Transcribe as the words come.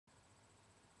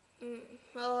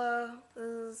Hello,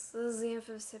 this is the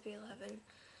infamous Hippie 11.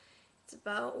 It's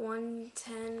about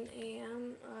 1:10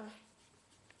 a.m.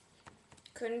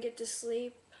 Couldn't get to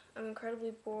sleep. I'm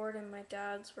incredibly bored, and my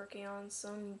dad's working on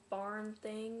some barn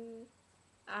thing.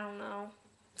 I don't know.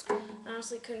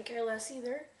 Honestly, couldn't care less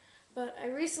either. But I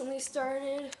recently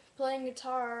started playing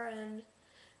guitar and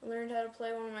learned how to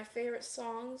play one of my favorite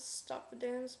songs, "Stop the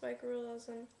Dance" by Gorillaz,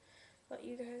 and thought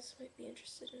you guys might be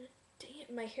interested in it. Dang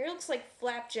it, my hair looks like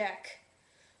flapjack.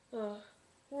 Ugh.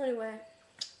 Well, anyway,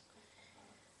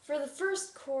 for the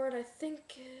first chord, I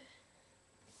think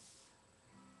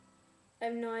I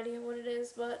have no idea what it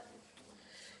is, but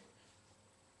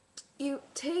you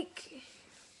take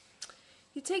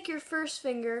your first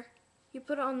finger, you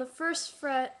put it on the first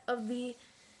fret of the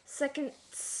second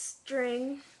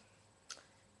string.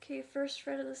 Okay, first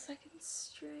fret of the second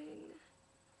string.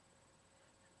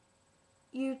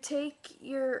 You take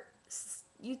your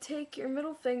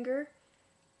middle finger.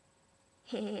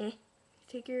 You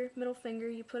take your middle finger,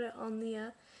 you put it on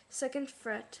the second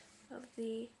fret of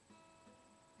the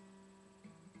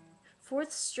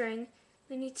fourth string.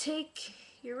 Then you take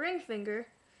your ring finger,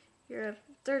 your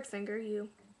third finger,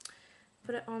 you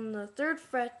put it on the third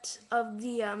fret of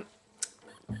the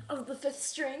fifth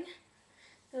string.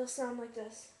 It'll sound like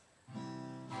this.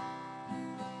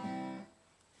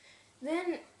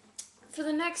 Then for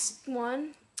the next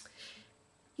one,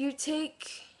 you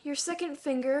take your second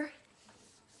finger.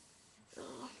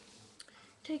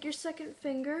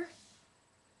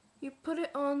 You put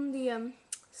it on the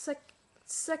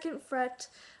second fret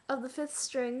of the fifth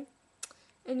string,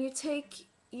 and you take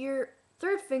your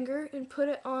third finger and put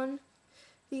it on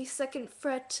the second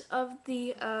fret of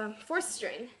the fourth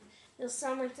string. It'll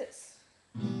sound like this.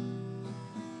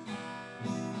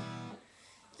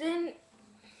 Then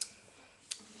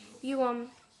you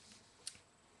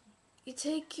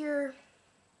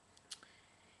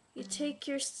take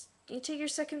your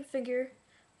second finger,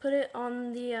 put it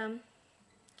on the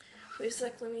wait a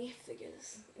sec, let me figure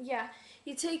this. Yeah,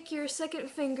 you take your second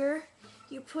finger,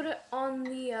 you put it on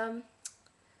the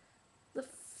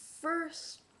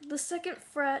second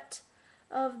fret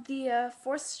of the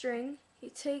fourth string. You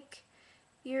take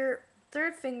your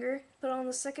third finger, put it on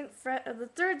the second fret of the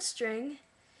third string,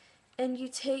 and you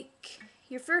take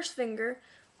your first finger,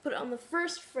 put it on the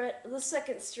first fret of the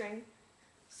second string.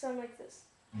 Sound like this.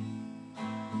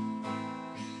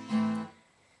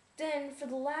 Then for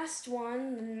the last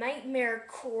one, the nightmare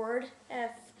chord,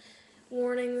 F.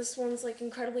 Warning, this one's like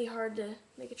incredibly hard to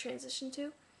make a transition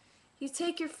to. You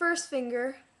take your first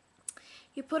finger,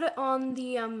 you put it on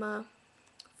the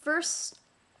first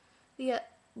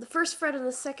fret of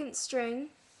the second string.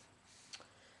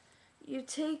 You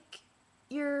take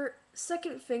your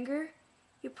second finger,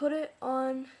 you put it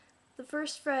on the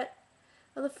first fret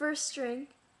of the first string.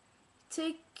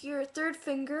 Take your third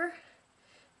finger,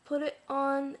 put it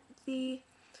on the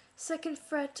second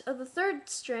fret of the third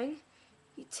string.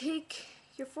 You take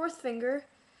your fourth finger,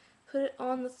 put it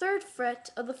on the third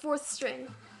fret of the fourth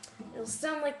string. It'll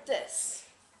sound like this.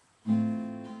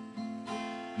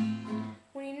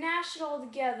 When you mash it all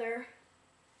together,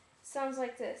 it sounds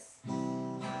like this.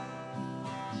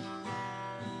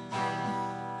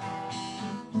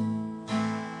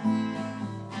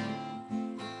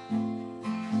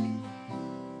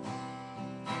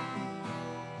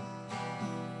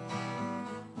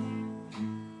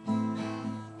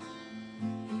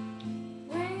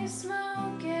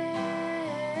 Smoking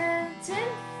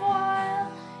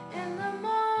tinfoil in the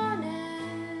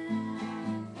morning.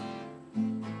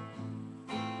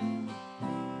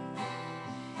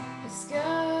 It's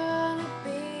gonna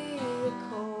be a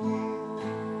cold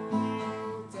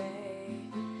day.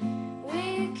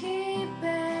 We keep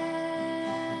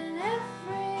everything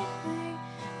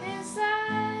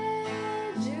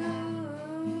inside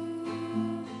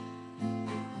you.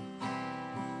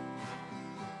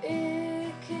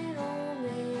 It can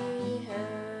only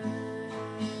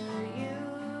hurt you.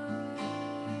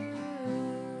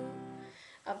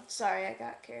 I'm sorry, I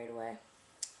got carried away.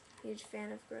 Huge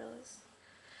fan of gorillaz.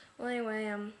 Well,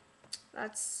 anyway,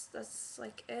 that's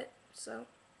like it. So,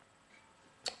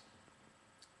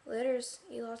 laters.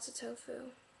 Eat lots of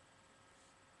tofu.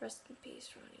 Rest in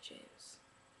peace, Ronnie James.